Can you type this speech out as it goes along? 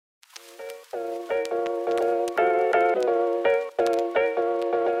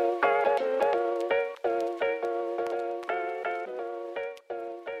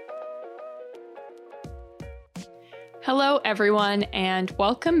everyone, and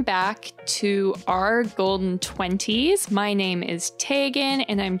welcome back to our Golden 20s. My name is Tegan,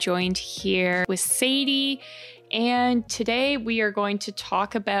 and I'm joined here with Sadie. And today we are going to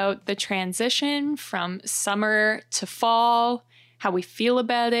talk about the transition from summer to fall, how we feel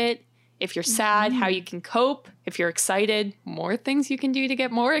about it. If you're sad, how you can cope. If you're excited, more things you can do to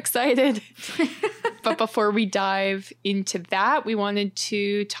get more excited. But before we dive into that, we wanted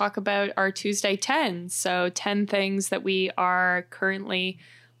to talk about our Tuesday 10. So 10 things that we are currently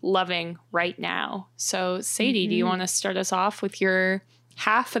loving right now. So Sadie, do you want to start us off with your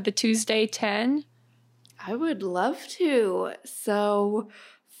half of the Tuesday 10? I would love to. So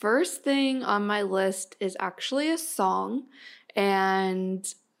first thing on my list is actually a song,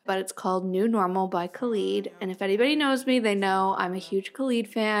 but it's called New Normal by Khalid. And if anybody knows me, they know I'm a huge Khalid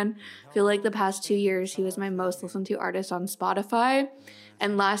fan. I feel like the past 2 years, he was my most listened to artist on Spotify.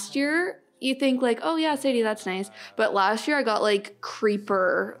 And last year, you think like, oh yeah, Sadie, that's nice. But last year I got like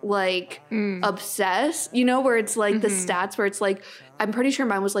creeper, obsessed, where it's like the stats where it's like, I'm pretty sure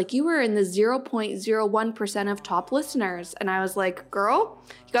mine was like, you were in the 0.01% of top listeners. And I was like, girl,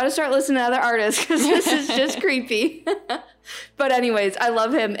 you got to start listening to other artists because this is just creepy. But anyways, I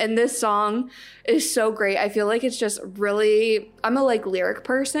love him. And this song is so great. I feel like it's just really, I'm a lyric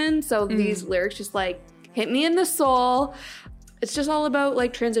person. So these lyrics just hit me in the soul. It's just all about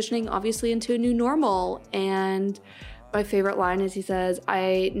transitioning obviously into a new normal. And my favorite line is he says,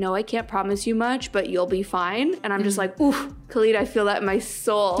 I know I can't promise you much, but you'll be fine. And I'm just like, ooh, Khalid, I feel that in my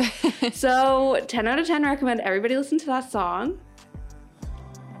soul. So 10 out of 10 recommend everybody listen to that song.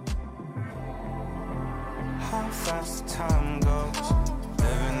 How fast time goes,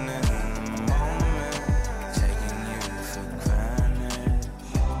 living in the moment, taking you for granted.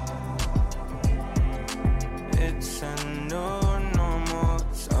 It's a new normal,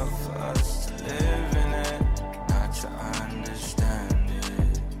 it's up for us to live in it, not to understand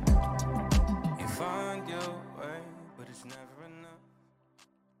it. You find your way, but it's never enough.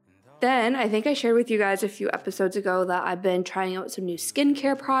 Then I think I shared with you guys a few episodes ago that I've been trying out some new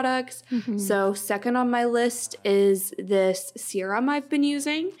skincare products. So second on my list is this serum I've been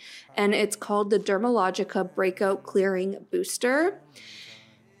using, and it's called the Dermalogica Breakout Clearing Booster.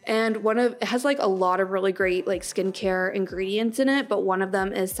 And it has a lot of really great skincare ingredients in it, but one of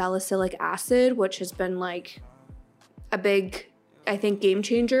them is salicylic acid, which has been a big, I think, game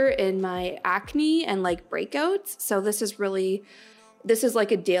changer in my acne and breakouts. So this is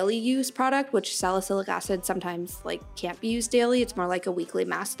a daily use product, which salicylic acid sometimes can't be used daily. It's more like a weekly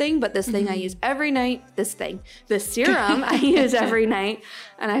mask thing, but this thing I use every night. This serum I use every night,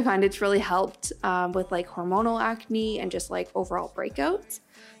 and I find it's really helped with hormonal acne and just overall breakouts.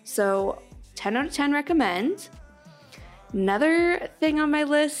 So 10 out of 10 recommend. Another thing on my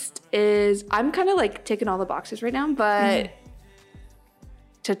list is I'm kind of ticking all the boxes right now, but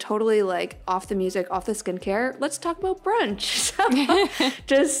to totally off the music, off the skincare, let's talk about brunch. So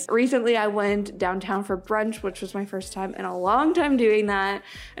just recently I went downtown for brunch, which was my first time in a long time doing that.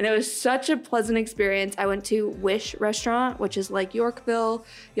 And it was such a pleasant experience. I went to Wish Restaurant, which is Yorkville,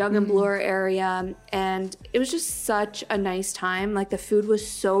 Yonge and Bloor area. And it was just such a nice time. The food was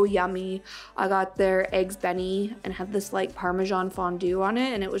so yummy. I got their eggs Benny and had this Parmesan fondue on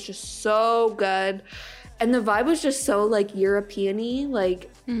it. And it was just so good. And the vibe was just so European-y.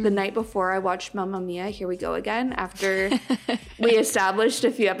 The night before I watched Mamma Mia, Here We Go Again, after we established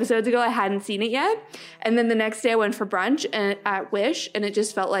a few episodes ago, I hadn't seen it yet. And then the next day I went for brunch at Wish, and it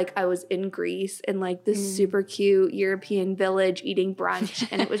just felt like I was in Greece in this super cute European village eating brunch.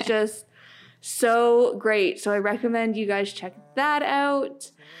 And it was just so great. So I recommend you guys check that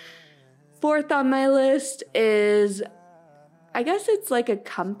out. Fourth on my list is, I guess it's a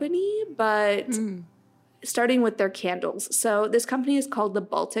company, but starting with their candles. So this company is called the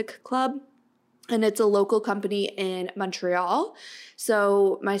Baltic Club, and it's a local company in Montreal.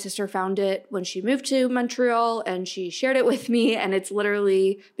 So my sister found it when she moved to Montreal, and she shared it with me, and it's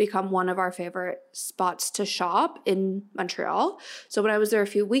literally become one of our favorite spots to shop in Montreal. So when I was there a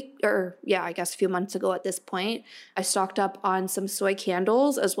few months ago at this point, I stocked up on some soy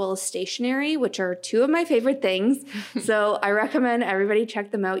candles as well as stationery, which are two of my favorite things. So I recommend everybody check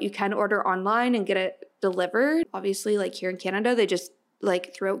them out. You can order online and get it delivered. Obviously, here in Canada, they just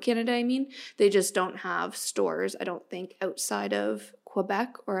throughout Canada, they just don't have stores, I don't think, outside of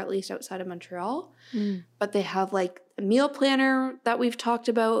Quebec, or at least outside of Montreal. But they have a meal planner that we've talked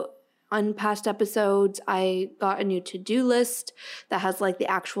about on past episodes. I got a new to-do list that has the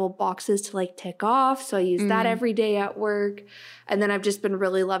actual boxes to tick off. So I use that every day at work. And then I've just been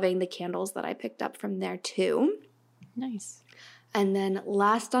really loving the candles that I picked up from there too. Nice. And then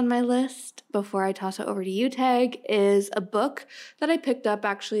last on my list, before I toss it over to you, Tag, is a book that I picked up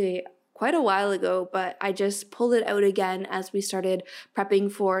actually quite a while ago, but I just pulled it out again as we started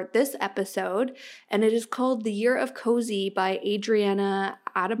prepping for this episode. And it is called The Year of Cozy by Adriana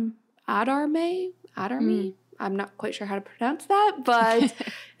Adarme? I'm not quite sure how to pronounce that, but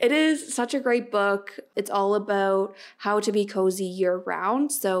it is such a great book. It's all about how to be cozy year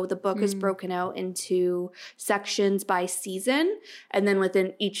round. So the book is broken out into sections by season. And then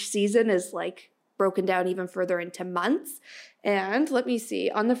within each season is like broken down even further into months. And let me see.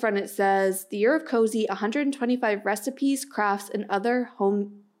 On the front it says, The Year of Cozy, 125 recipes, crafts, and other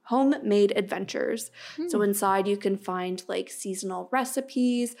homemade adventures. So inside you can find like seasonal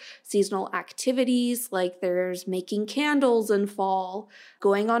recipes, seasonal activities, like there's making candles in fall,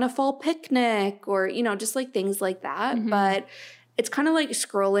 going on a fall picnic, or, you know, just like things like that. But it's kind of like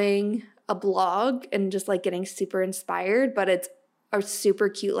scrolling a blog and just like getting super inspired, but it's a super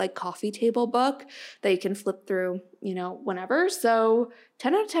cute like coffee table book that you can flip through, you know, whenever. So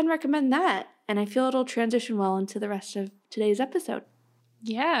 10 out of 10 recommend that. And I feel it'll transition well into the rest of today's episode.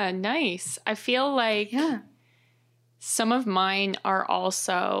 Yeah, nice. I feel like some of mine are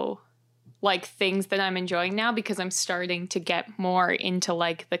also like things that I'm enjoying now because I'm starting to get more into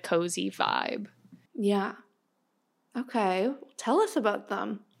like the cozy vibe. Yeah. Okay. Tell us about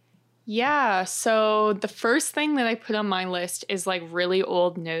them. Yeah, so the first thing that I put on my list is like really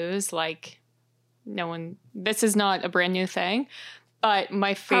old news. Like this is not a brand new thing. But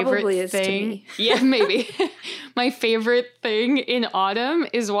my favorite Probably is thing, to me. Yeah, maybe. My favorite thing in autumn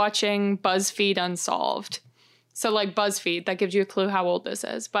is watching BuzzFeed Unsolved. So like BuzzFeed, that gives you a clue how old this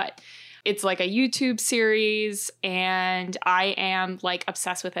is, but it's like a YouTube series and I am like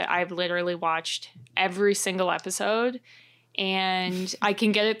obsessed with it. I've literally watched every single episode and I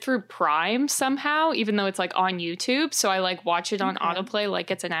can get it through Prime somehow, even though it's like on YouTube. So I like watch it on autoplay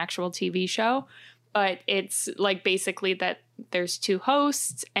like it's an actual TV show. But it's like basically that there's two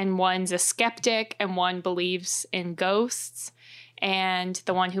hosts and one's a skeptic and one believes in ghosts. And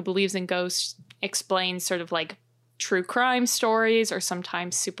the one who believes in ghosts explains sort of like true crime stories or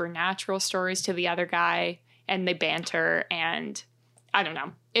sometimes supernatural stories to the other guy. And they banter and I don't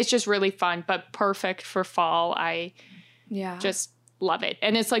know. It's just really fun, but perfect for fall. I just love it.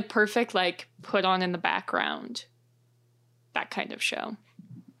 And it's like perfect, like put on in the background, that kind of show.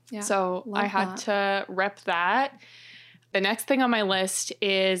 Yeah, so I had to rep that. The next thing on my list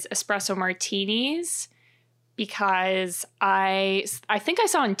is espresso martinis because I think I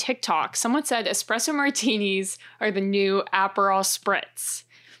saw on TikTok, someone said espresso martinis are the new Aperol Spritz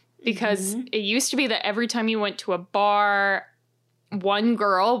because it used to be that every time you went to a bar, one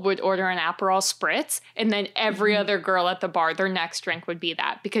girl would order an Aperol Spritz and then every other girl at the bar, their next drink would be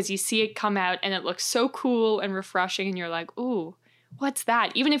that because you see it come out and it looks so cool and refreshing and you're like, ooh, what's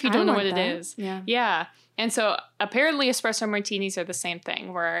that? Even if you don't know what it is. Yeah. And so apparently espresso martinis are the same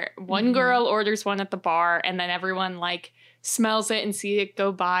thing where one girl orders one at the bar and then everyone like smells it and see it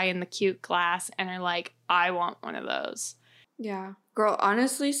go by in the cute glass and are like, I want one of those. Yeah. Girl,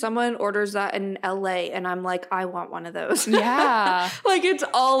 honestly, someone orders that in LA and I'm like, I want one of those. Yeah. Like it's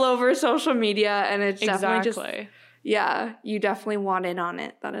all over social media and it's definitely just, you definitely want in on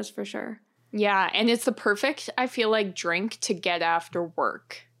it. That is for sure. Yeah, and it's the perfect, I feel like, drink to get after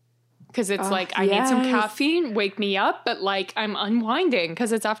work. Because it's like, I need some caffeine, wake me up, but like I'm unwinding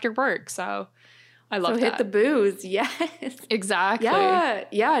because it's after work. So I love that. So hit the booze. Yes. Exactly.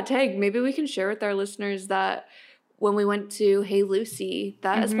 Yeah, Tag, maybe we can share with our listeners that when we went to Hey Lucy,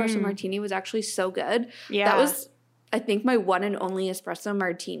 that espresso martini was actually so good. Yeah. That was, I think, my one and only espresso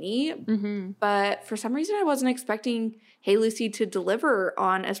martini. But for some reason, I wasn't expecting Hey Lucy to deliver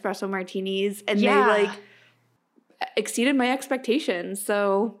on espresso martinis. And they like exceeded my expectations.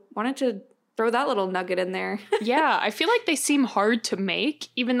 So wanted to throw that little nugget in there. Yeah, I feel like they seem hard to make,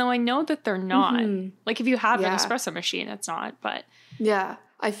 even though I know that they're not. Like if you have an espresso machine, it's not. But yeah,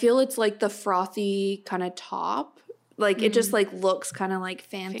 I feel it's like the frothy kind of top. Like it just like looks kind of like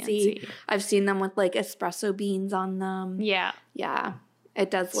fancy. I've seen them with like espresso beans on them. Yeah. Yeah. It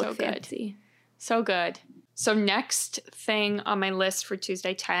does look fancy. So good. So next thing on my list for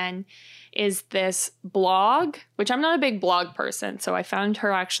Tuesday 10 is this blog, which I'm not a big blog person. So I found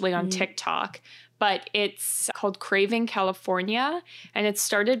her actually on TikTok, but it's called Craving California. And it's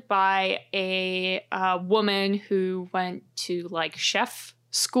started by a woman who went to like chef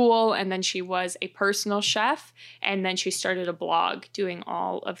school and then she was a personal chef and then she started a blog doing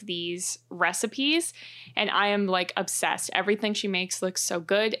all of these recipes and I am like obsessed. Everything she makes looks so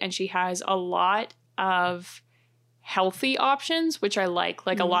good and she has a lot of healthy options, which I like.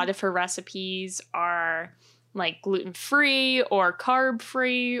 Like a lot of her recipes are like gluten-free or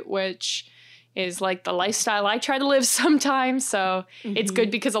carb-free, which is like the lifestyle I try to live sometimes. So it's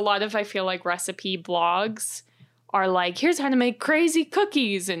good because a lot of, I feel like, recipe blogs are like, here's how to make crazy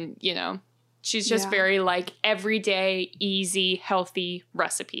cookies. And, you know, she's just very like everyday, easy, healthy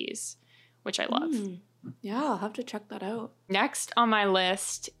recipes, which I love. Yeah, I'll have to check that out. Next on my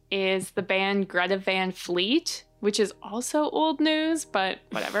list is the band Greta Van Fleet, which is also old news, but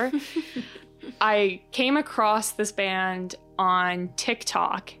whatever. I came across this band on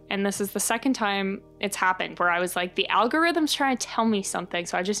TikTok, and this is the second time it's happened where I was like, the algorithm's trying to tell me something,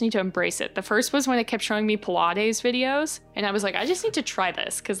 so I just need to embrace it. The first was when it kept showing me Pilates videos, and I was like, I just need to try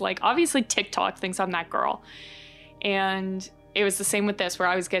this, because like obviously TikTok thinks I'm that girl. And it was the same with this, where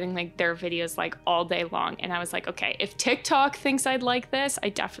I was getting like their videos like all day long, and I was like, okay, if TikTok thinks I'd like this, I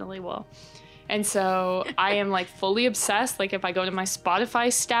definitely will. And so I am like fully obsessed. Like if I go to my Spotify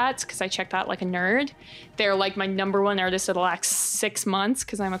stats, because I check that like a nerd, they're like my number one artist of the last 6 months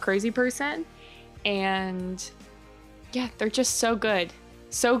because I'm a crazy person. And yeah, they're just so good.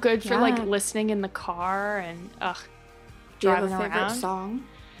 So good for like listening in the car and Do you have driving a favorite around. song?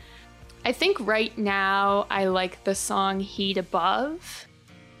 I think right now I like the song Heat Above.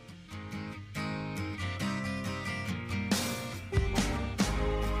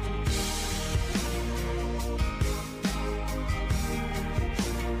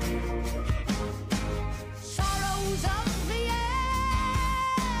 Sorrows of the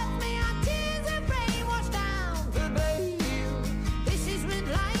earth, may our tears of rain wash down the bay. This is what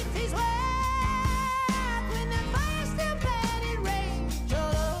life is worth, when the fire's still burning, rage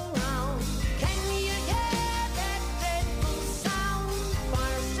all around. Can you hear that dreadful sound?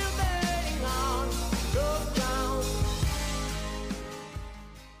 Fire's still burning on the ground.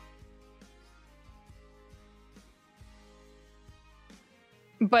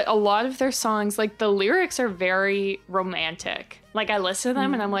 But a lot of their songs, like the lyrics are very romantic. Like I listen to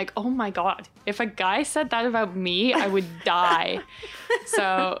them and I'm like, oh my God, if a guy said that about me, I would die.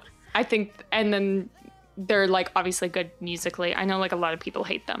 So I think, and then they're like obviously good musically. I know like a lot of people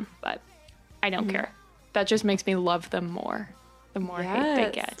hate them, but I don't care. That just makes me love them more, the more hate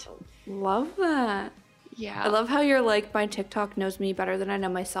they get. Love that. Yeah. I love how you're like, my TikTok knows me better than I know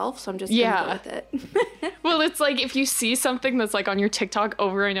myself, so I'm just gonna go with it. Well, it's like if you see something that's like on your TikTok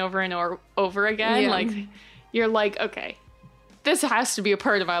over and over and over again, like you're like, okay, this has to be a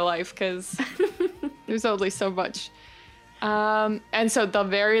part of my life because there's only so much. And so the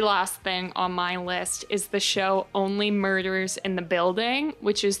very last thing on my list is the show Only Murders in the Building,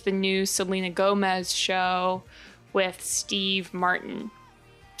 which is the new Selena Gomez show with Steve Martin.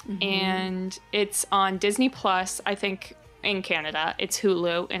 And it's on Disney Plus, I think in Canada. It's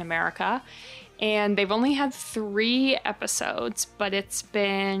Hulu in America. And they've only had 3 episodes, but it's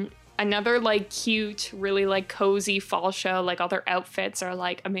been another like cute, really like cozy fall show. Like all their outfits are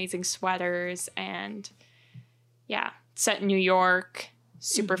like amazing sweaters and yeah, set in New York,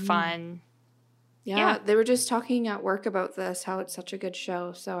 super fun. Yeah, they were just talking at work about this, how it's such a good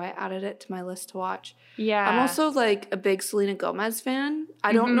show, so I added it to my list to watch. Yeah. I'm also like a big Selena Gomez fan.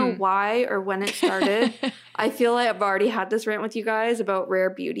 I don't know why or when it started. I feel like I've already had this rant with you guys about Rare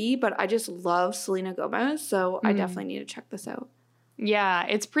Beauty, but I just love Selena Gomez, so I definitely need to check this out. Yeah,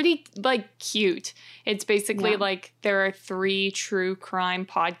 it's pretty like cute. It's basically like there are 3 true crime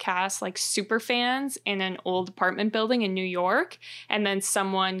podcasts, like super fans in an old apartment building in New York, and then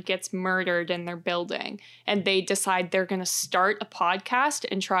someone gets murdered in their building, and they decide they're going to start a podcast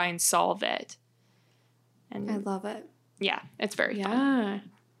and try and solve it. And I love it. yeah, it's very fun. Yeah.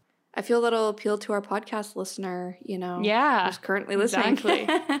 I feel that'll appeal to our podcast listener, you know, Yeah, who's currently listening. exactly.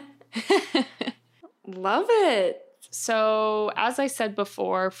 Love it. So, as I said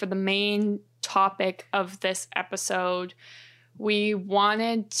before, for the main topic of this episode, we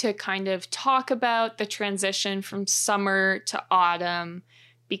wanted to kind of talk about the transition from summer to autumn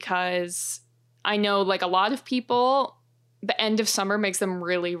because I know like a lot of people, the end of summer makes them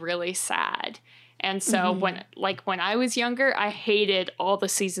really, really sad. And so when I was younger, I hated all the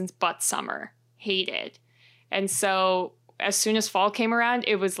seasons but summer. Hated. And so as soon as fall came around,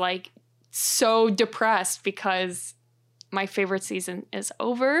 it was like so depressed because my favorite season is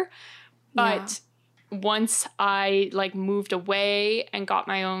over. But once I like moved away and got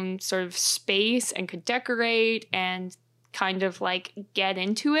my own sort of space and could decorate and kind of like get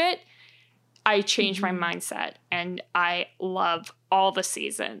into it, I changed my mindset and I love all the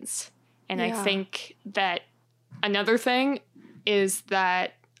seasons. And I think that another thing is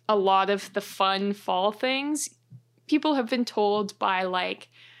that a lot of the fun fall things people have been told by like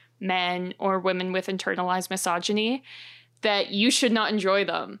men or women with internalized misogyny that you should not enjoy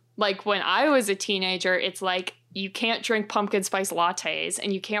them. Like when I was a teenager, it's like you can't drink pumpkin spice lattes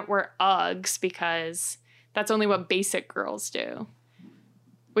and you can't wear Uggs because that's only what basic girls do,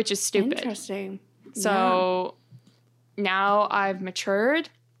 which is stupid. Interesting. So now I've matured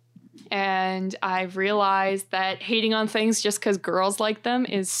and I've realized that hating on things just because girls like them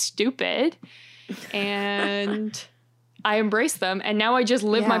is stupid. And I embrace them. And now I just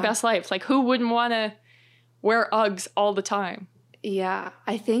live my best life. Like, who wouldn't want to wear Uggs all the time? Yeah,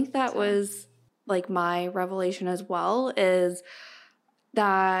 I think that was like my revelation as well, is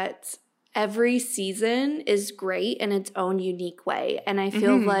that every season is great in its own unique way. And I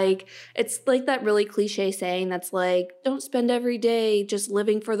feel like it's like that really cliche saying that's like, don't spend every day just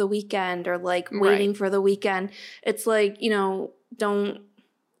living for the weekend or like waiting for the weekend. It's like, you know, don't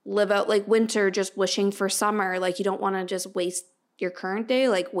live out like winter just wishing for summer. Like you don't want to just waste your current day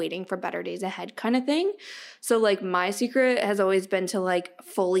like waiting for better days ahead kind of thing. So like my secret has always been to like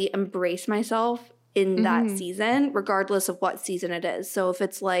fully embrace myself in that season, regardless of what season it is. So if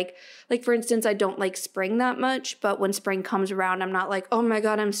it's like for instance, I don't like spring that much, but when spring comes around, I'm not like, oh my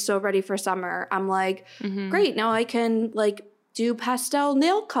God, I'm so ready for summer. I'm like, great, now I can like do pastel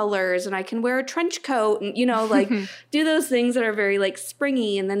nail colors and I can wear a trench coat and, you know, like do those things that are very like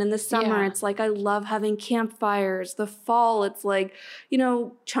springy. And then in the summer, it's like, I love having campfires. The fall, it's like, you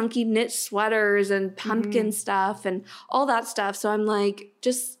know, chunky knit sweaters and pumpkin stuff and all that stuff. So I'm like,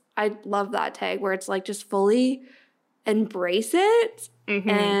 I love that tag where it's like, just fully embrace it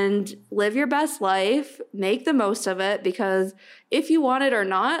and live your best life, make the most of it, because if you want it or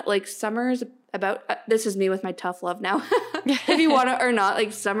not, like summer is about, this is me with my tough love now. If you want it or not,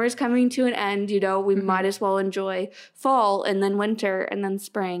 like summer's coming to an end, you know, we might as well enjoy fall and then winter and then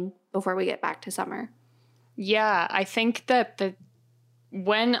spring before we get back to summer. Yeah, I think that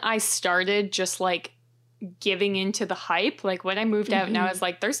when I started just like giving into the hype, like when I moved out and I was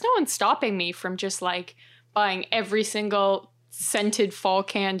like, there's no one stopping me from just like buying every single scented fall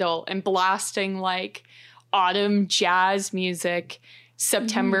candle and blasting like autumn jazz music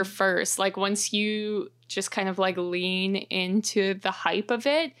September 1st. Like once you just kind of like lean into the hype of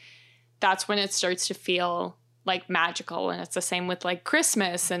it, that's when it starts to feel like magical. And it's the same with like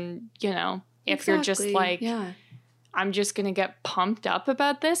Christmas. And, you know, if you're just like, I'm just going to get pumped up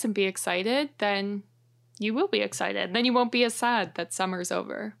about this and be excited, then you will be excited. Then you won't be as sad that summer's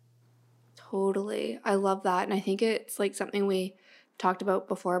over. Totally. I love that. And I think it's like something we talked about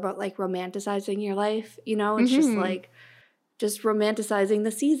before about like romanticizing your life. You know, it's just like, just romanticizing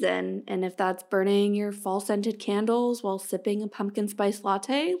the season. And if that's burning your fall scented candles while sipping a pumpkin spice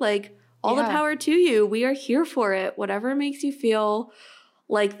latte, like all the power to you. We are here for it. Whatever makes you feel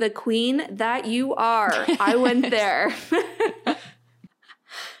like the queen that you are. I went there.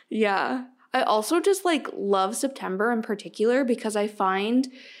 Yeah. I also just like love September in particular because I find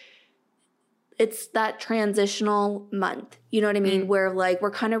it's that transitional month, you know what I mean? Where like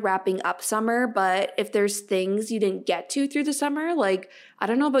we're kind of wrapping up summer, but if there's things you didn't get to through the summer, like I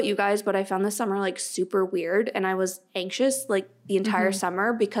don't know about you guys, but I found the summer like super weird and I was anxious like the entire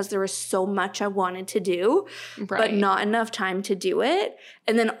summer because there was so much I wanted to do, but not enough time to do it.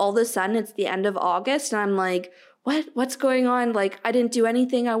 And then all of a sudden it's the end of August and I'm like, what's going on? Like I didn't do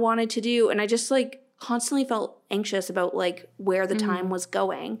anything I wanted to do. And I just like constantly felt anxious about like where the time was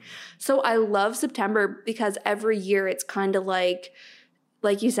going. So I love September because every year it's kind of like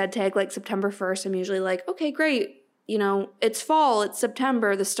you said, Tag, like September 1st, I'm usually like, okay, great. You know, it's fall, it's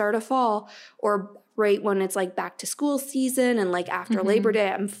September, the start of fall, or right when it's like back to school season and like after Labor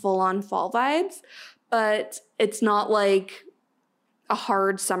Day, I'm full on fall vibes, but it's not like a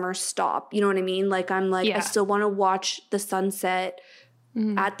hard summer stop. You know what I mean? Like I'm like, I still want to watch the sunset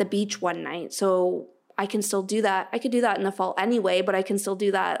at the beach one night. So I can still do that. I could do that in the fall anyway, but I can still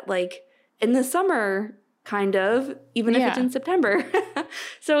do that like in the summer kind of, even if it's in September.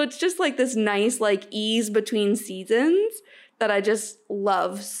 So it's just like this nice like ease between seasons that I just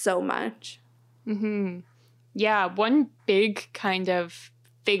love so much. Yeah, one big kind of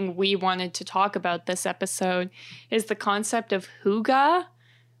thing we wanted to talk about this episode is the concept of hygge,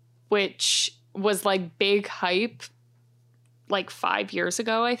 which was like big hype like 5 years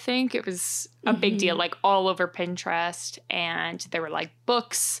ago, I think. It was a big deal, like all over Pinterest, and there were like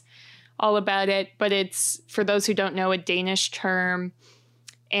books all about it. But it's, for those who don't know, a Danish term.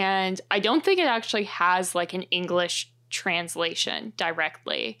 And I don't think it actually has like an English translation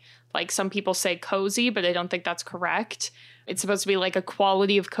directly. Like some people say cozy, but I don't think that's correct. It's supposed to be like a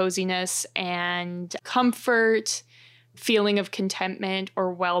quality of coziness and comfort, feeling of contentment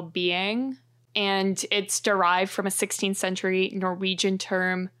or well-being. And it's derived from a 16th century Norwegian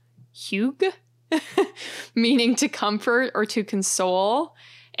term, hygge, meaning to comfort or to console.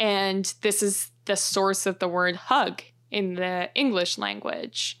 And this is the source of the word hug in the English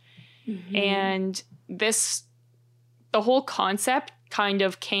language. And the whole concept kind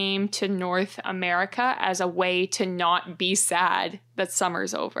of came to North America as a way to not be sad that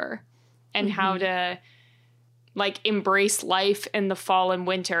summer's over, and how to like embrace life in the fall and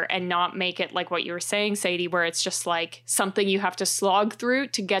winter and not make it like what you were saying, Sadie, where it's just like something you have to slog through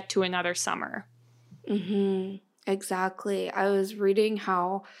to get to another summer. Exactly. I was reading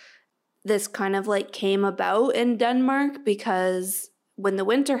how this kind of like came about in Denmark because when the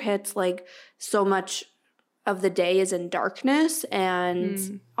winter hits, like so much of the day is in darkness,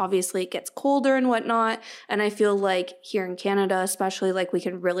 and obviously it gets colder and whatnot. And I feel like here in Canada, especially, like we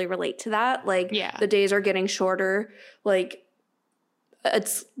can really relate to that. Like the days are getting shorter. Like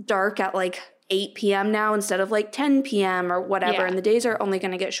it's dark at like 8 p.m. now instead of like 10 p.m. or whatever. And the days are only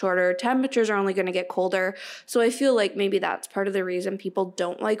going to get shorter. Temperatures are only going to get colder. So I feel like maybe that's part of the reason people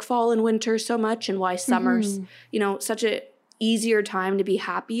don't like fall and winter so much, and why summer's, you know, such a easier time to be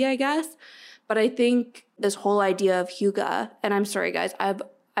happy, I guess. But I think this whole idea of hygge, and I'm sorry guys, I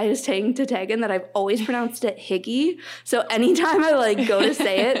was saying to Tegan that I've always pronounced it higgy. So anytime I like go to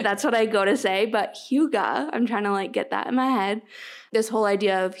say it, that's what I go to say. But hygge, I'm trying to like get that in my head. This whole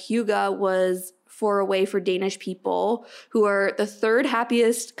idea of hygge was for a way for Danish people, who are the third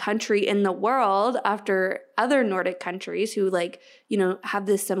happiest country in the world after other Nordic countries who like, you know, have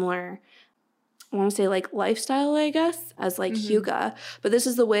this similar, I want to say like lifestyle, I guess, as like hygge. But this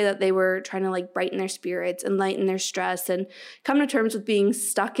is the way that they were trying to like brighten their spirits and lighten their stress and come to terms with being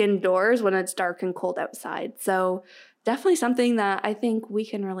stuck indoors when it's dark and cold outside. So definitely something that I think we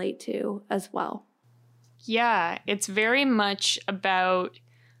can relate to as well. Yeah, it's very much about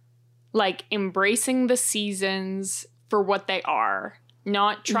like embracing the seasons for what they are,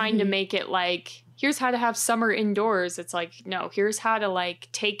 not trying to make it like, here's how to have summer indoors. It's like, no, here's how to like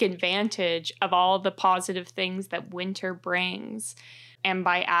take advantage of all the positive things that winter brings. And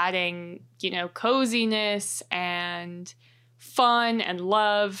by adding, you know, coziness and fun and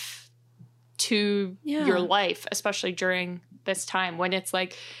love to your life, especially during this time when it's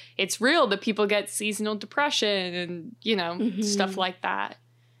like, it's real that people get seasonal depression and, you know, stuff like that.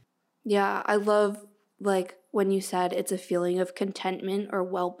 Yeah, I love like when you said it's a feeling of contentment or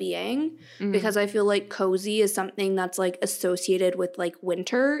well-being, because I feel like cozy is something that's like associated with like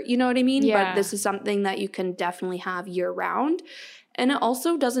winter, you know what I mean? Yeah. But this is something that you can definitely have year-round. And it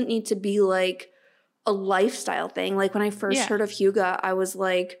also doesn't need to be like a lifestyle thing. Like when I first heard of hygge, I was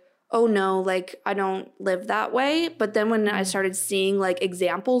like, oh no, like I don't live that way. But then when I started seeing like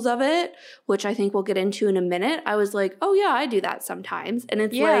examples of it, which I think we'll get into in a minute, I was like, oh yeah, I do that sometimes. And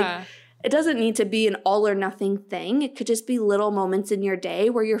it's like, it doesn't need to be an all or nothing thing. It could just be little moments in your day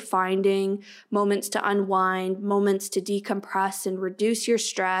where you're finding moments to unwind, moments to decompress and reduce your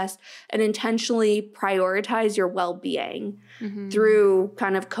stress, and intentionally prioritize your well-being through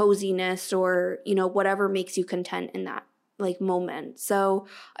kind of coziness or, you know, whatever makes you content in that like moment. So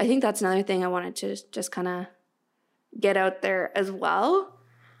I think that's another thing I wanted to just kind of get out there as well.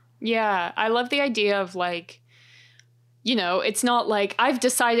 Yeah, I love the idea of like, you know, it's not like I've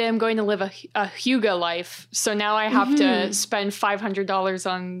decided I'm going to live a hygge life, so now I have to spend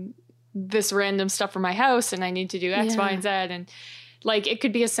 $500 on this random stuff for my house and I need to do X, Y, and Z. And like, it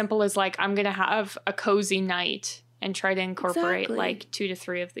could be as simple as like, I'm going to have a cozy night and try to incorporate like 2 to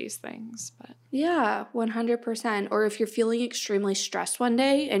 3 of these things. But yeah, 100%. Or if you're feeling extremely stressed one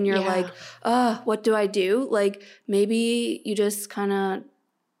day and you're like, what do I do? Like maybe you just kind of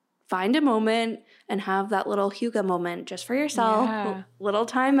find a moment and have that little hygge moment just for yourself. Yeah. Little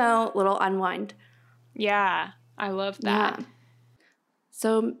time out, little unwind. Yeah, I love that. Yeah.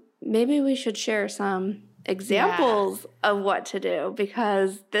 So maybe we should share some examples of what to do,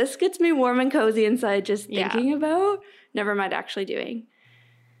 because this gets me warm and cozy inside just thinking about, never mind actually doing.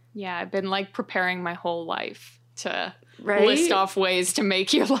 Yeah, I've been like preparing my whole life to list off ways to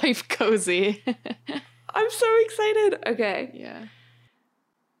make your life cozy. I'm so excited. Okay. Yeah.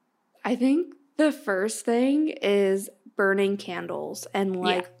 I think the first thing is burning candles, and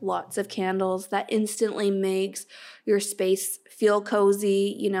like lots of candles. That instantly makes your space feel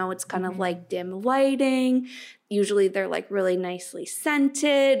cozy. You know, it's kind of like dim lighting. Usually they're like really nicely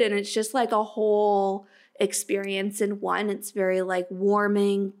scented, and it's just like a whole experience in one. It's very like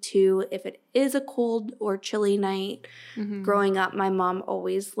warming too if it is a cold or chilly night. Growing up, my mom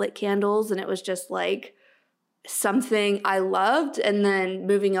always lit candles, and it was just like something I loved. And then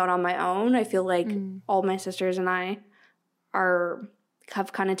moving out on my own, I feel like all my sisters and I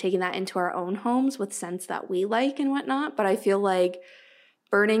have kind of taken that into our own homes with scents that we like and whatnot. But I feel like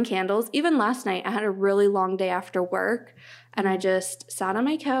burning candles. Even last night, I had a really long day after work, and I just sat on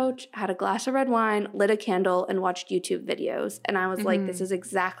my couch, had a glass of red wine, lit a candle, and watched YouTube videos. And I was like, this is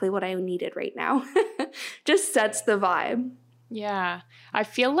exactly what I needed right now. Just sets the vibe. Yeah. I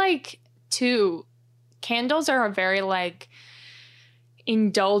feel like, too, candles are a very, like,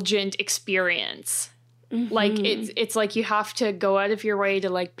 indulgent experience. Like, it's like you have to go out of your way to,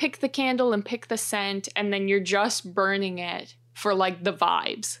 like, pick the candle and pick the scent, and then you're just burning it for, like, the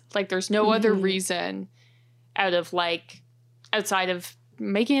vibes. Like, there's no other reason outside of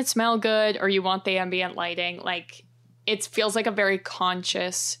making it smell good, or you want the ambient lighting. Like, it feels like a very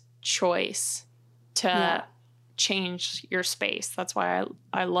conscious choice to change your space. That's why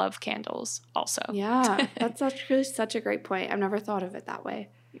I love candles also. Yeah, that's actually such a great point. I've never thought of it that way.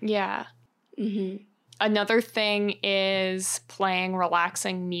 Yeah. Another thing is playing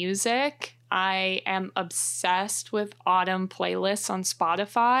relaxing music. I am obsessed with autumn playlists on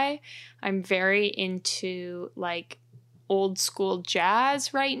Spotify. I'm very into, like, old school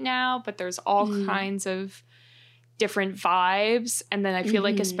jazz right now, but there's all kinds of different vibes. And then I feel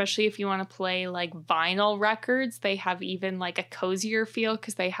like, especially if you want to play, like, vinyl records, they have even, like, a cozier feel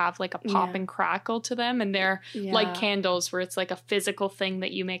because they have, like, a pop and crackle to them. And they're like candles, where it's like a physical thing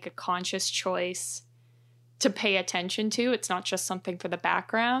that you make a conscious choice to pay attention to. It's not just something for the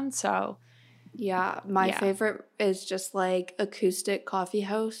background. So my favorite is just, like, acoustic coffee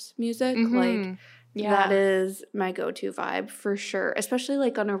house music. Like, that is my go-to vibe for sure, especially,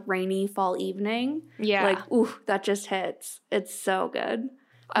 like, on a rainy fall evening. Like, ooh, that just hits. It's so good.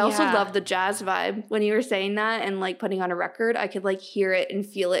 I also love the jazz vibe. When you were saying that and, like, putting on a record, I could, like, hear it and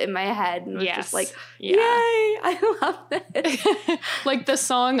feel it in my head, and was just like, yay, I love this. Like, the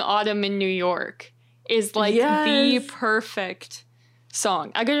song Autumn in New York is, like, the perfect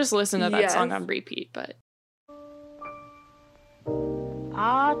song. I could just listen to that song on repeat, but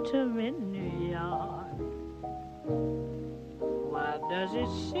Autumn in New York, why does it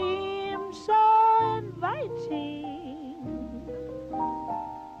seem so inviting?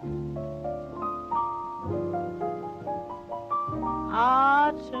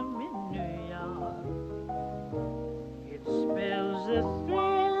 Autumn in New York, it spells the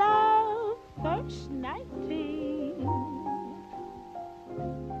thrill of first nighting.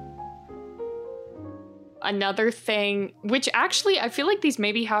 another thing, which actually I feel like these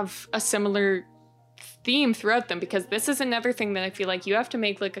maybe have a similar theme throughout them, because this is another thing that I feel like you have to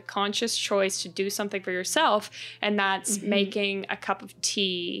make like a conscious choice to do something for yourself, and that's making a cup of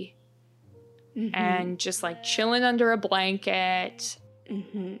tea and just like chilling under a blanket.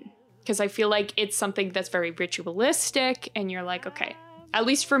 Because I feel like it's something that's very ritualistic, and you're like, okay, at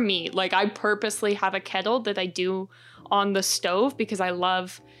least for me, like I purposely have a kettle that I do on the stove because I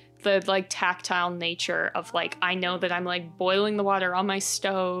love the like tactile nature of like, I know that I'm like boiling the water on my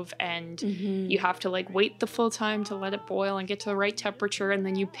stove, and you have to like wait the full time to let it boil and get to the right temperature, and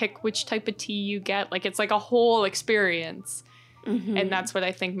then you pick which type of tea you get. Like it's like a whole experience. And that's what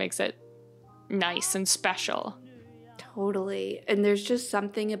I think makes it nice and special. Totally. And there's just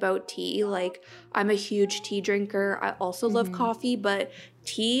something about tea. Like, I'm a huge tea drinker. I also love coffee, but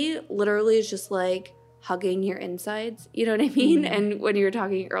tea literally is just like hugging your insides. You know what I mean? And when you were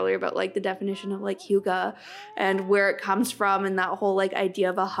talking earlier about like the definition of like hygge and where it comes from and that whole like idea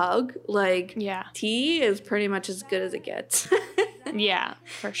of a hug, like tea is pretty much as good as it gets. Yeah,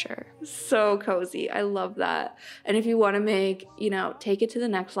 for sure. So cozy. I love that. And if you want to make, you know, take it to the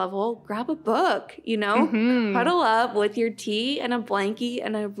next level, grab a book, you know, huddle up with your tea and a blankie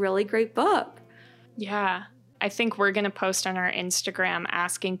and a really great book. Yeah. I think we're going to post on our Instagram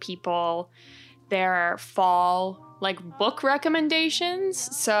asking people their fall like book recommendations.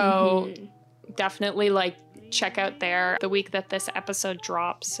 So definitely like check out there the week that this episode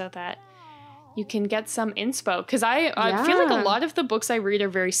drops so that you can get some inspo, because I feel like a lot of the books I read are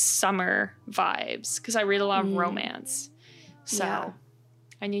very summer vibes, because I read a lot of romance. So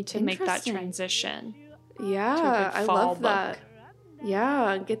I need to make that transition. Yeah, I love that.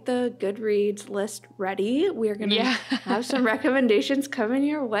 Yeah, get the Goodreads list ready. We're going to have some recommendations coming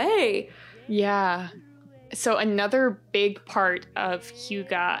your way. Yeah. So another big part of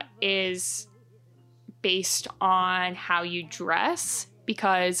hygge is based on how you dress,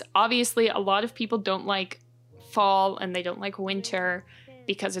 because obviously a lot of people don't like fall and they don't like winter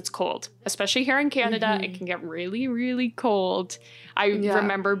because it's cold. Especially here in Canada, it can get really, really cold. I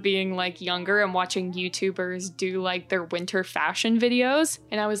remember being like younger and watching YouTubers do like their winter fashion videos,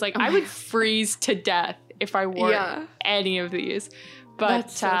 and I was like, I would freeze to death if I wore any of these. But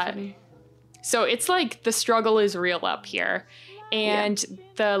that's so funny. So it's like the struggle is real up here. And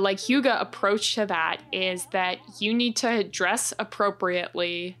the like Hyuga approach to that is that you need to dress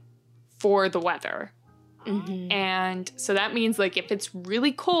appropriately for the weather. Mm-hmm. And so that means like if it's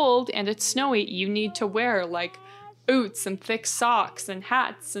really cold and it's snowy, you need to wear like boots and thick socks and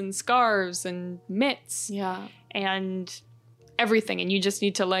hats and scarves and mitts Yeah. and everything. And you just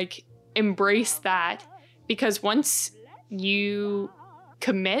need to like embrace that, because once you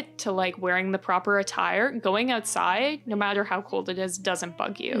commit to like wearing the proper attire, going outside, no matter how cold it is, doesn't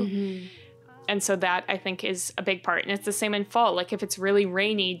bug you. Mm-hmm. And so that I think is a big part. And it's the same in fall. Like if it's really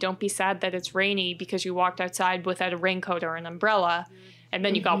rainy, don't be sad that it's rainy because you walked outside without a raincoat or an umbrella and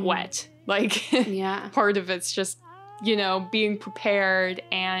then you got wet. Like Yeah. part of it's just, you know, being prepared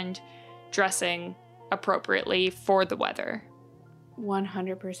and dressing appropriately for the weather.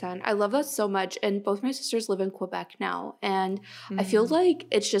 100%. I love that so much. And both my sisters live in Quebec now. And I feel like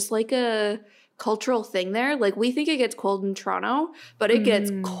it's just like a cultural thing there. Like we think it gets cold in Toronto, but it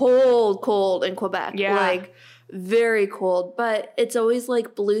gets cold in Quebec. Yeah. Like very cold. But it's always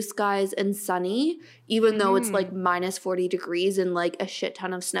like blue skies and sunny, even though it's like minus 40 degrees and like a shit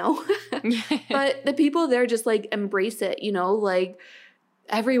ton of snow. But the people there just like embrace it, you know, like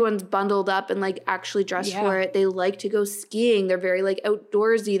everyone's bundled up and like actually dressed for it. They like to go skiing. They're very like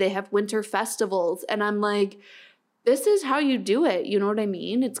outdoorsy. They have winter festivals. And I'm like, this is how you do it. You know what I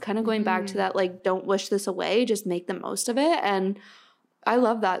mean? It's kind of going back to that, like, don't wish this away, just make the most of it. And I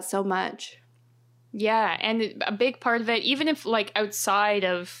love that so much. Yeah, and a big part of it, even if like outside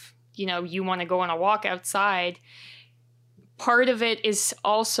of, you know, you want to go on a walk outside, part of it is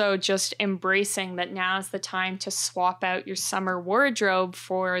also just embracing that now's the time to swap out your summer wardrobe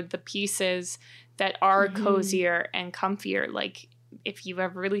for the pieces that are cozier and comfier. Like if you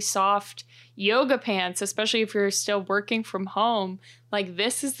have really soft yoga pants, especially if you're still working from home, like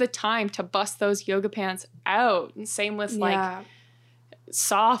this is the time to bust those yoga pants out. And same with like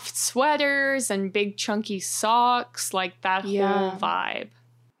soft sweaters and big chunky socks, like that whole vibe.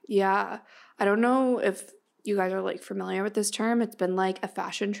 Yeah. I don't know if you guys are like familiar with this term. It's been like a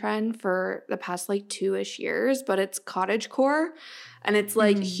fashion trend for the past like 2-ish years, but it's cottagecore, and it's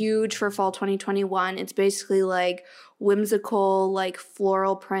like huge for fall 2021. It's basically like whimsical, like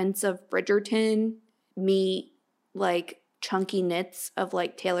floral prints of Bridgerton meet like chunky knits of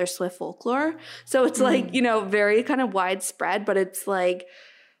like Taylor Swift folklore. So it's like, you know, very kind of widespread, but it's like,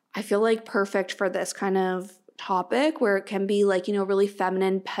 I feel like perfect for this kind of topic where it can be like, you know, really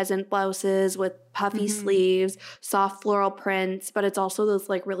feminine peasant blouses with puffy sleeves, soft floral prints, but it's also those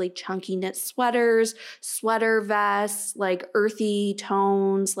like really chunky knit sweaters, sweater vests, like earthy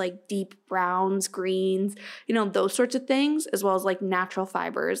tones, like deep browns, greens, you know, those sorts of things, as well as like natural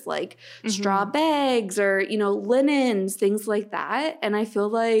fibers like straw bags or, you know, linens, things like that. And I feel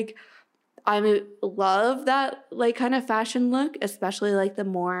like I love that like kind of fashion look, especially like the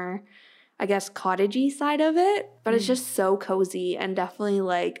more, I guess, cottagey side of it, but it's just so cozy and definitely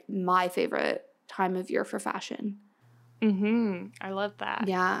like my favorite time of year for fashion. I love that.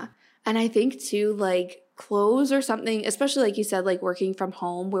 Yeah. And I think too, like clothes or something, especially like you said, like working from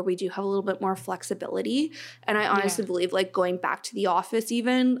home where we do have a little bit more flexibility. And I honestly believe like going back to the office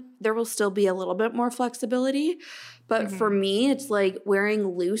even, there will still be a little bit more flexibility. But for me, it's like wearing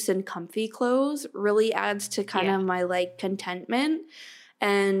loose and comfy clothes really adds to kind of my like contentment.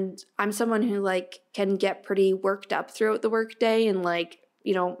 And I'm someone who like can get pretty worked up throughout the workday and like,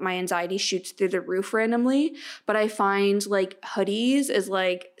 you know, my anxiety shoots through the roof randomly. But I find like hoodies is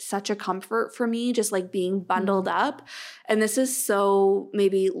like such a comfort for me, just like being bundled up. And this is so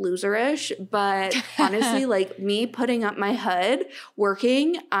maybe loserish, but honestly, like me putting up my hood,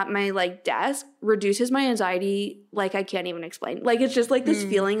 working at my like desk reduces my anxiety like I can't even explain. Like it's just like this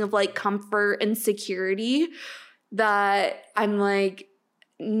feeling of like comfort and security that I'm like,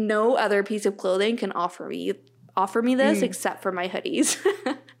 no other piece of clothing can offer me this except for my hoodies.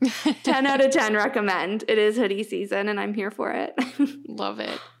 10 out of 10 recommend. It is hoodie season and I'm here for it. Love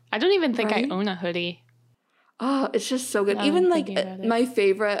it. I don't even think I own a hoodie. Oh, it's just so good. Now Even I'm like thinking about it. my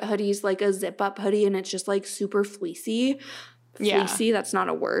favorite hoodie is like a zip up hoodie and it's just like super fleecy. Fleecy, that's not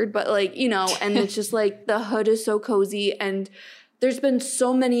a word, but like, you know, and it's just like the hood is so cozy. And there's been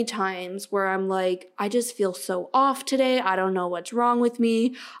so many times where I'm like, I just feel so off today. I don't know what's wrong with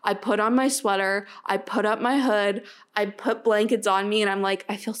me. I put on my sweater. I put up my hood. I put blankets on me and I'm like,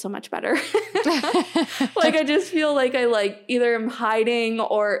 I feel so much better. Like, I just feel like I like either am hiding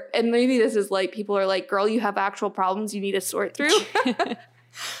or, and maybe this is like, people are like, girl, you have actual problems you need to sort through.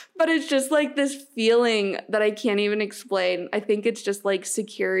 But it's just like this feeling that I can't even explain. I think it's just like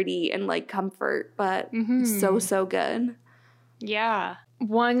security and like comfort, but so good. Yeah.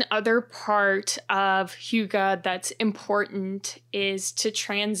 one other part of Hygge that's important is to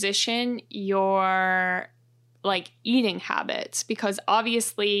transition your like eating habits, because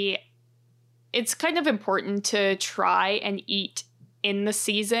obviously it's kind of important to try and eat in the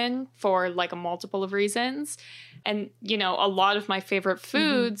season for like a multiple of reasons. And, you know, a lot of my favorite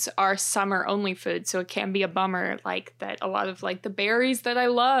foods are summer only foods. So it can be a bummer like that a lot of like the berries that I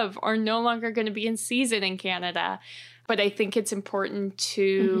love are no longer going to be in season in Canada. But I think it's important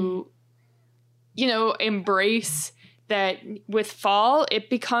to, you know, embrace that with fall, it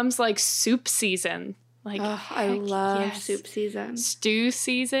becomes like soup season. Like, I love yes. soup season. Stew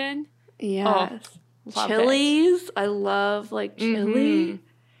season. Yes. Love Chilies. I love like chili.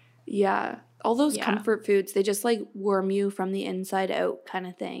 Yeah. All those Yeah. comfort foods, they just like warm you from the inside out kind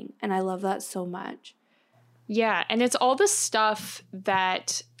of thing. And I love that so much. Yeah, and it's all the stuff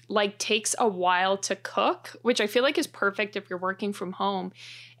that like takes a while to cook, which I feel like is perfect if you're working from home,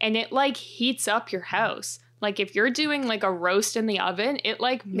 and it like heats up your house. Like if you're doing like a roast in the oven, it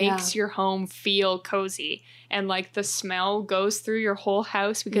like makes your home feel cozy, and like the smell goes through your whole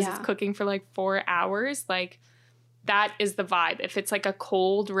house because it's cooking for like 4 hours. Like that is the vibe. If it's like a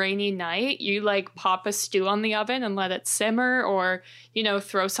cold, rainy night, you like pop a stew on the oven and let it simmer, or, you know,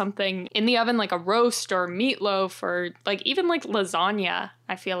 throw something in the oven like a roast or meatloaf or like even like lasagna,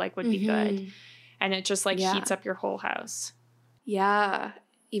 I feel like would be good. And it just like heats up your whole house. Yeah.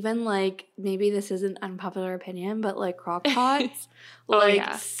 Even like, maybe this is an unpopular opinion, but like crock pots, Oh, like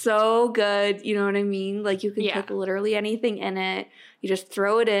yeah. so good. You know what I mean? Like you can Yeah. cook literally anything in it. You just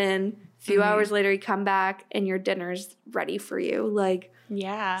throw it in. A few hours later, you come back and your dinner's ready for you. Like,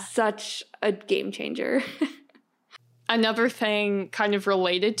 Yeah. such a game changer. Another thing kind of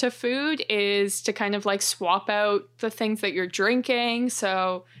related to food is to kind of like swap out the things that you're drinking.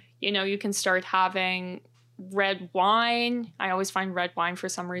 So, you know, you can start having red wine. I always find red wine for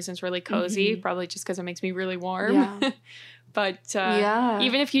some reasons really cozy, probably just because it makes me really warm. Yeah. But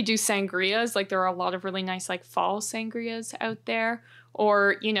even if you do sangrias, like there are a lot of really nice like fall sangrias out there.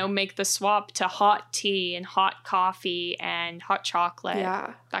 Or, you know, make the swap to hot tea and hot coffee and hot chocolate.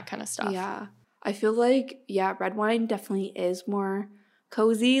 Yeah. That kind of stuff. Yeah. I feel like, red wine definitely is more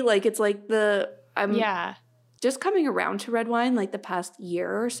cozy. Like, it's like I'm just coming around to red wine like the past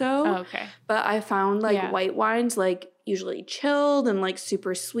year or so. Oh, okay. But I found like white wines like usually chilled and like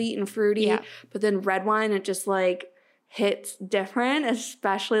super sweet and fruity. Yeah. But then red wine, it just like hits different,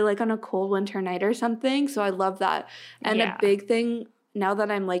 especially like on a cold winter night or something. So I love that. And a big thing now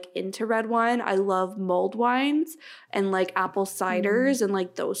that I'm like into red wine, I love mulled wines and like apple ciders and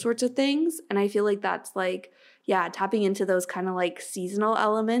like those sorts of things. And I feel like that's like, tapping into those kind of like seasonal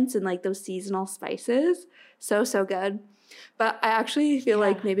elements and like those seasonal spices. So good. But I actually feel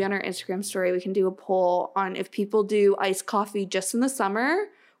like maybe on our Instagram story, we can do a poll on if people do iced coffee just in the summer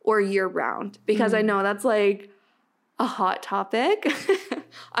or year round, because I know that's like a hot topic.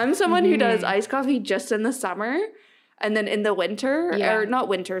 I'm someone who does iced coffee just in the summer. And then in the winter, or not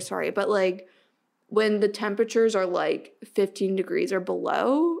winter, sorry, but like when the temperatures are like 15 degrees or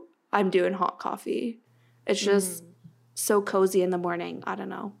below, I'm doing hot coffee. It's just so cozy in the morning. I don't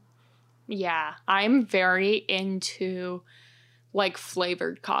know. Yeah, I'm very into like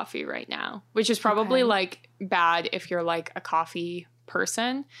flavored coffee right now, which is probably like bad if you're like a coffee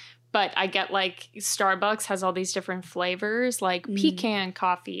person. But I get like Starbucks has all these different flavors, like pecan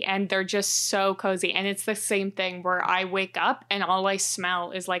coffee, and they're just so cozy. And it's the same thing where I wake up and all I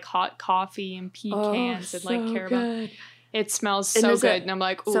smell is like hot coffee and pecans and like caramel. It smells so good. And I'm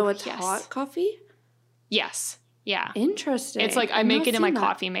like, oh, so it's hot coffee? Yes. Yeah. Interesting. It's like I make it in my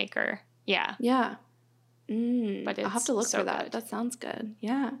coffee maker. Yeah. Yeah. But I'll have to look so for that. good. That sounds good.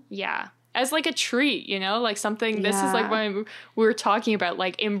 Yeah. Yeah. As like a treat, you know, like something, this is like when we were talking about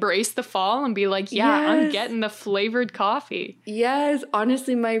like embrace the fall and be like, I'm getting the flavored coffee. Yes.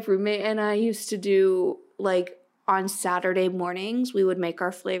 Honestly, my roommate and I used to do like on Saturday mornings, we would make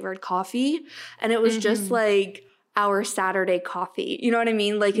our flavored coffee, and it was just like our Saturday coffee. You know what I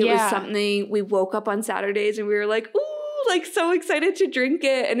mean? Like it was something we woke up on Saturdays and we were like, ooh, like so excited to drink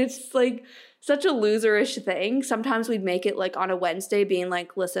it. And it's just like such a loserish thing. Sometimes we'd make it like on a Wednesday being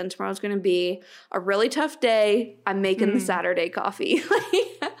like, listen, tomorrow's going to be a really tough day. I'm making the Saturday coffee.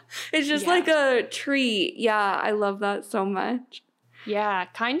 It's just like a treat. Yeah, I love that so much. Yeah,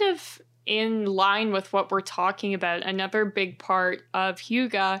 kind of in line with what we're talking about. Another big part of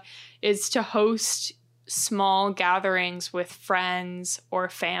Hygge is to host small gatherings with friends or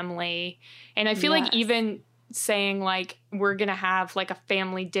family. And I feel like even saying like we're gonna have like a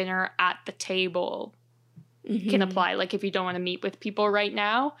family dinner at the table can apply, like if you don't want to meet with people right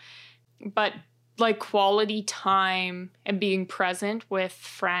now. But like quality time and being present with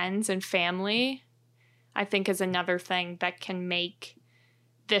friends and family, I think is another thing that can make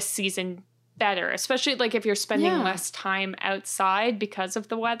this season better, especially like if you're spending less time outside because of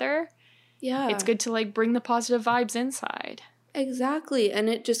the weather. Yeah. It's good to like bring the positive vibes inside. Exactly. And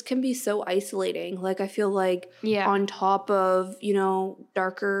it just can be so isolating. Like, I feel like Yeah. on top of, you know,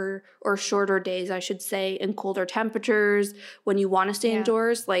 darker or shorter days, I should say, and colder temperatures, when you want to stay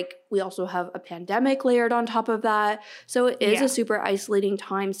indoors, like, we also have a pandemic layered on top of that. So it is a super isolating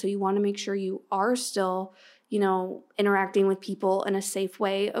time. So you want to make sure you are still, you know, interacting with people in a safe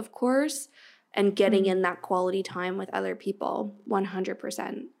way, of course, and getting in that quality time with other people.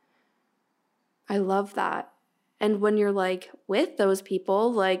 100%. I love that. And when you're like with those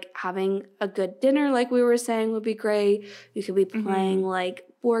people, like having a good dinner, like we were saying, would be great. You could be playing like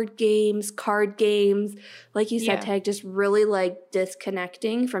board games, card games, like you said, Tag, just really like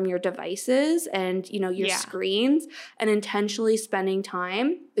disconnecting from your devices and, you know, your screens, and intentionally spending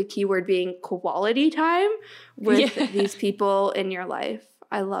time, the keyword being quality time, with these people in your life.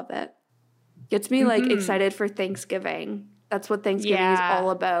 I love it. Gets me like excited for Thanksgiving. That's what Thanksgiving is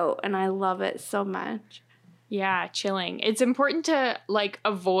all about. And I love it so much. Yeah, chilling. It's important to like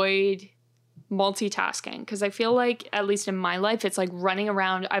avoid multitasking because I feel like, at least in my life, it's like running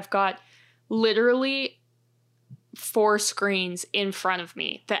around. I've got literally 4 screens in front of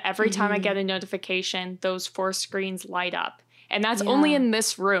me that every time I get a notification, those 4 screens light up. And that's only in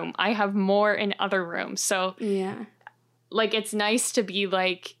this room. I have more in other rooms. So like, it's nice to be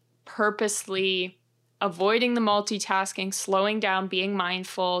like purposely avoiding the multitasking, slowing down, being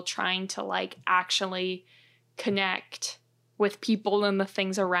mindful, trying to like actually connect with people and the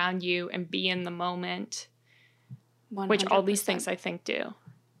things around you and be in the moment, 100%. Which all these things I think do.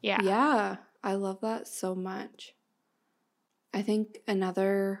 Yeah, I love that so much. I think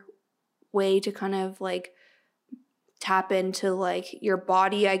another way to kind of like tap into like your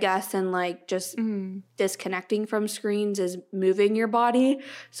body, I guess, and like just disconnecting from screens is moving your body.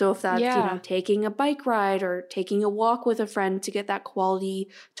 So if that's, you know, taking a bike ride or taking a walk with a friend to get that quality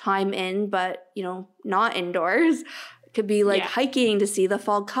time in, but, you know, not indoors. It could be like hiking to see the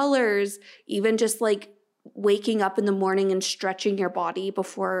fall colors, even just like waking up in the morning and stretching your body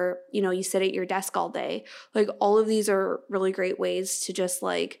before, you know, you sit at your desk all day. Like, all of these are really great ways to just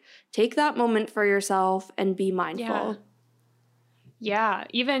like take that moment for yourself and be mindful. Yeah,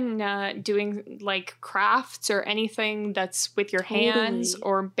 even doing like crafts or anything that's with your hands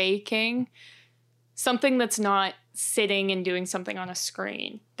or baking, something that's not sitting and doing something on a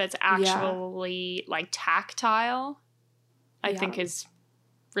screen, that's actually like tactile, I think is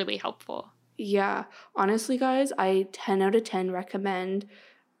really helpful. Yeah. Honestly, guys, I 10 out of 10 recommend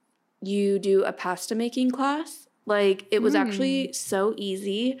you do a pasta making class. Like, it was actually so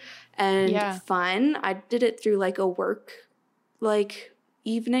easy and fun. I did it through like a work like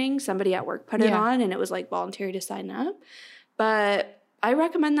evening. Somebody at work put it on, and it was like voluntary to sign up. But I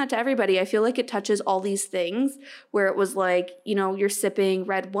recommend that to everybody. I feel like it touches all these things where it was like, you know, you're sipping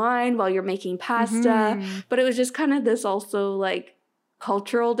red wine while you're making pasta. But it was just kind of this also like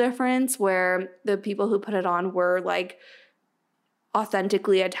cultural difference where the people who put it on were like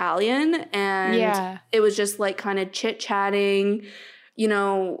authentically Italian, and it was just like kind of chit-chatting, you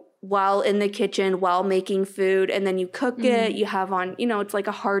know, while in the kitchen, while making food, and then you cook it, you have on, you know, it's like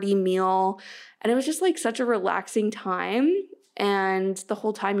a hearty meal, and it was just like such a relaxing time. And the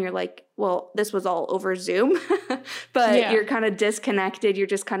whole time you're like, well, this was all over Zoom, but you're kind of disconnected. You're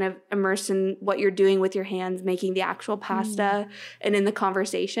just kind of immersed in what you're doing with your hands, making the actual pasta and in the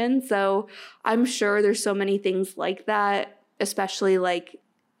conversation. So I'm sure there's so many things like that, especially like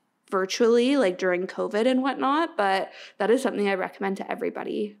virtually, like during COVID and whatnot. But that is something I recommend to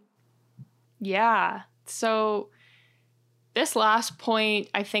everybody. Yeah. So this last point,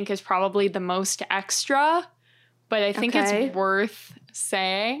 I think, is probably the most extra. But I think it's worth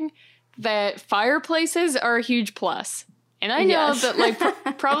saying that fireplaces are a huge plus. And I know that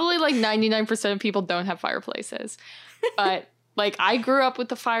like probably like 99% of people don't have fireplaces. But like, I grew up with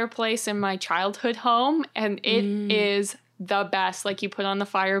the fireplace in my childhood home, and it is the best. Like, you put on the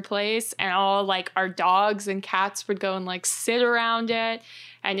fireplace and all like our dogs and cats would go and like sit around it.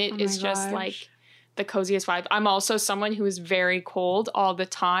 And it is just like the coziest vibe. I'm also someone who is very cold all the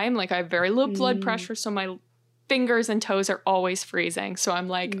time. Like, I have very low blood pressure, so my fingers and toes are always freezing. So I'm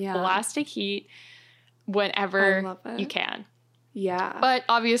like, elastic heat whenever you can. Yeah. But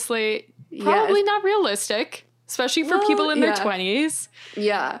obviously, probably not realistic, especially for people in their 20s.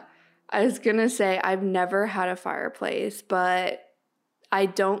 Yeah. I was going to say, I've never had a fireplace, but I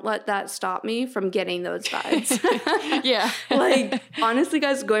don't let that stop me from getting those vibes. Yeah. Like, honestly,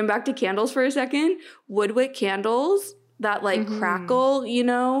 guys, going back to candles for a second, woodwick candles that like crackle, you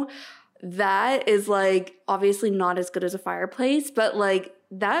know, that is like obviously not as good as a fireplace, but like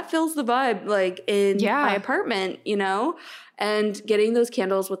that fills the vibe like in my apartment, you know? And getting those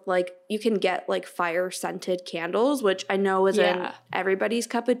candles with like, you can get like fire scented candles, which I know isn't everybody's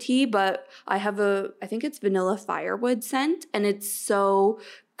cup of tea, but I think it's vanilla firewood scent, and it's so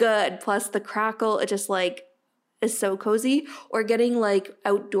good. Plus the crackle, it just like is so cozy. Or getting like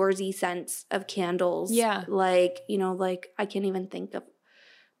outdoorsy scents of candles. Yeah. Like, you know, like I can't even think of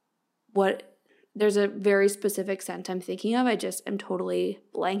what. There's a very specific scent I'm thinking of. I just am totally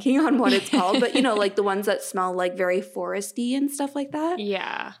blanking on what it's called. But, you know, like the ones that smell like very foresty and stuff like that.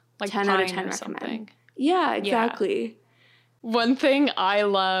 Yeah. Like 10 pine out of 10 or recommend. something. Yeah, exactly. Yeah. One thing I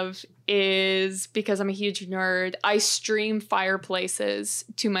love is, because I'm a huge nerd, I stream fireplaces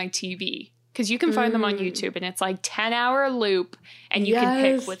to my TV. Because you can find them on YouTube, and it's like 10-hour loop, and you can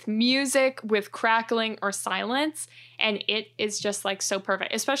pick with music, with crackling, or silence, and it is just like so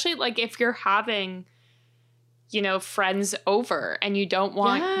perfect. Especially like if you're having, you know, friends over, and you don't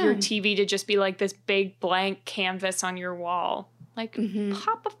want your TV to just be like this big blank canvas on your wall. Like,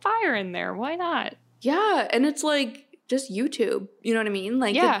 pop a fire in there. Why not? Yeah, and it's like just YouTube. You know what I mean?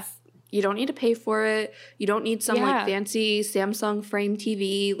 Like, you don't need to pay for it. You don't need some like fancy Samsung frame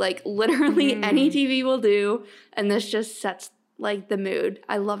TV. Like literally any TV will do. And this just sets like the mood.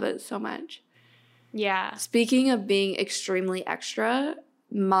 I love it so much. Yeah. Speaking of being extremely extra,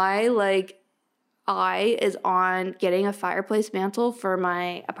 my like eye is on getting a fireplace mantle for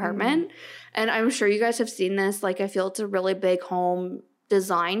my apartment. And I'm sure you guys have seen this. Like I feel it's a really big home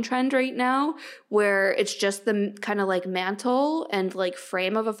design trend right now, where it's just the kind of like mantle and like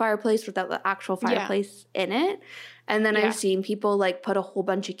frame of a fireplace without the actual fireplace in it. And then I've seen people like put a whole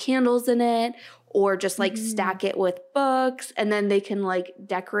bunch of candles in it, or just like stack it with books, and then they can like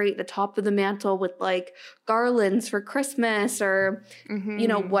decorate the top of the mantle with like garlands for Christmas, or you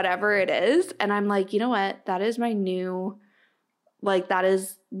know, whatever it is. And I'm like, you know what, that is my new, like that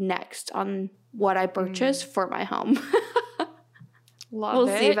is next on what I purchase for my home. We'll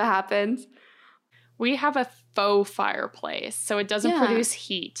see if it happens. We have a faux fireplace, so it doesn't produce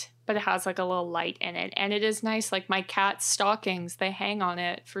heat, but it has like a little light in it, and it is nice. Like my cat's stockings, they hang on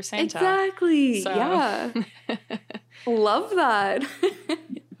it for Santa. Exactly. So. Yeah. Love that.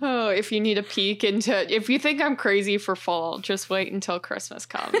 Oh, if you need a peek into, if you think I'm crazy for fall, just wait until Christmas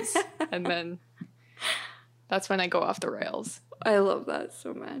comes, and then that's when I go off the rails. I love that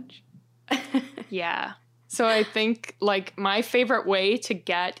so much. Yeah. So I think like my favorite way to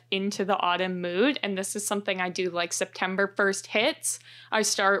get into the autumn mood, and this is something I do like September 1st hits, I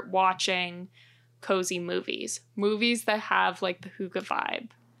start watching cozy movies that have like the hygge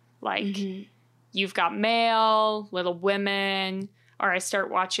vibe. Like You've Got Mail, Little Women, or I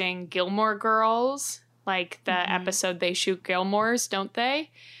start watching Gilmore Girls, like the episode they shoot Gilmores, don't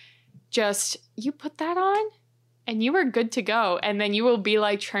they? Just, you put that on and you are good to go. And then you will be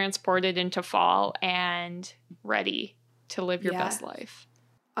like transported into fall and ready to live your best life.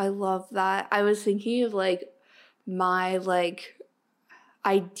 I love that. I was thinking of like my like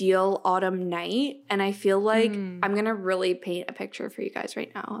ideal autumn night, and I feel like I'm gonna really paint a picture for you guys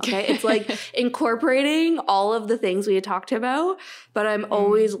right now. Okay, it's like incorporating all of the things we had talked about, but I'm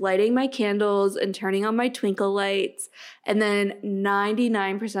always lighting my candles and turning on my twinkle lights, and then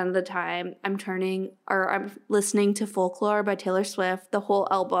 99% of the time I'm listening to Folklore by Taylor Swift. The whole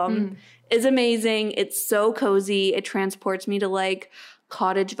album is amazing. It's so cozy. It transports me to like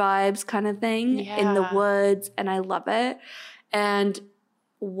cottage vibes kind of thing in the woods, and I love it. And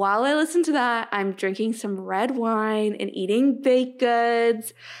while I listen to that, I'm drinking some red wine and eating baked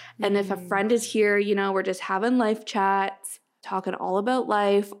goods. And if a friend is here, you know, we're just having life chats, talking all about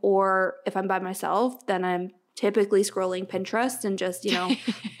life. Or if I'm by myself, then I'm typically scrolling Pinterest and just, you know,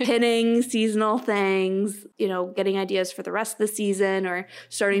 pinning seasonal things, you know, getting ideas for the rest of the season, or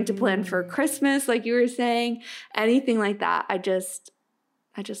starting to plan for Christmas, like you were saying, anything like that. I just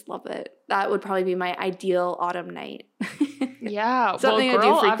love it. That would probably be my ideal autumn night. Yeah. Well,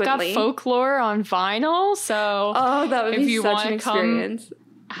 girl, I've got Folklore on vinyl, so that would be such an experience.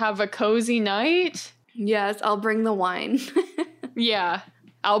 Have a cozy night. Yes, I'll bring the wine. Yeah.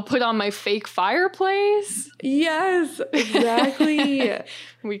 I'll put on my fake fireplace. Yes, exactly.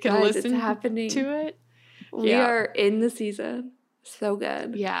 We can listen to it. We are in the season. So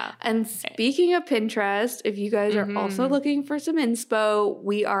good. Yeah. And speaking of Pinterest, if you guys are also looking for some inspo,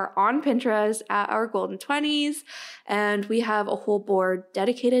 we are on Pinterest at Our Golden 20s, and we have a whole board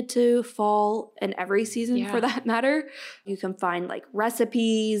dedicated to fall and every season for that matter. You can find like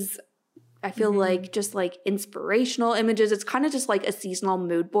recipes, I feel like just like inspirational images. It's kind of just like a seasonal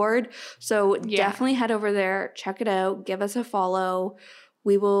mood board. So definitely head over there, check it out, give us a follow.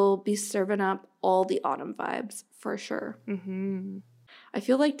 We will be serving up all the autumn vibes for sure. I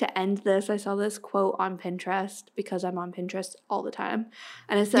feel like to end this, I saw this quote on Pinterest because I'm on Pinterest all the time.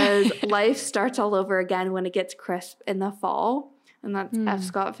 And it says, life starts all over again when it gets crisp in the fall. And that's F.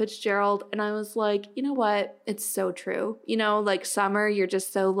 Scott Fitzgerald. And I was like, you know what? It's so true. You know, like summer, you're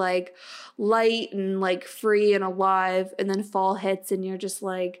just so like light and like free and alive. And then fall hits and you're just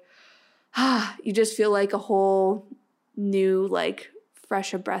like, you just feel like a whole new, like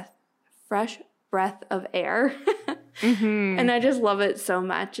fresh breath of air. And I just love it so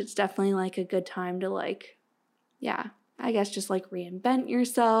much. It's definitely like a good time to like, I guess just like reinvent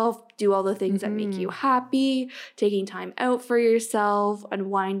yourself, do all the things that make you happy, taking time out for yourself,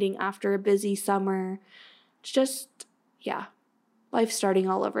 unwinding after a busy summer. It's just, life starting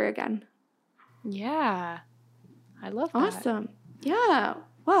all over again. Yeah. I love that. Awesome. Yeah.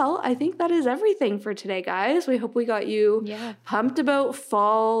 Well, I think that is everything for today, guys. We hope we got you pumped about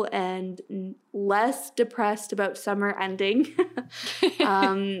fall and less depressed about summer ending.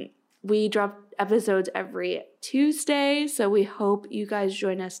 We drop episodes every Tuesday, so we hope you guys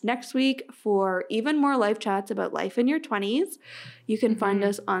join us next week for even more life chats about life in your 20s. You can find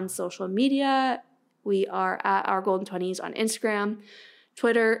us on social media. We are at Our Golden 20s on Instagram,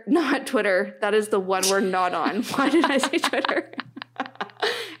 not Twitter. That is the one we're not on. Why did I say Twitter?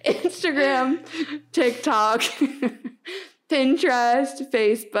 Instagram, TikTok, Pinterest,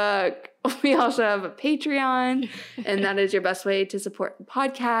 Facebook. We also have a Patreon, and that is your best way to support the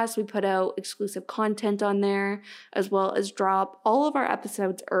podcast. We put out exclusive content on there, as well as drop all of our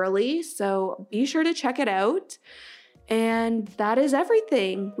episodes early. So be sure to check it out. And that is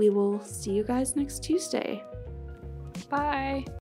everything. We will see you guys next Tuesday. Bye.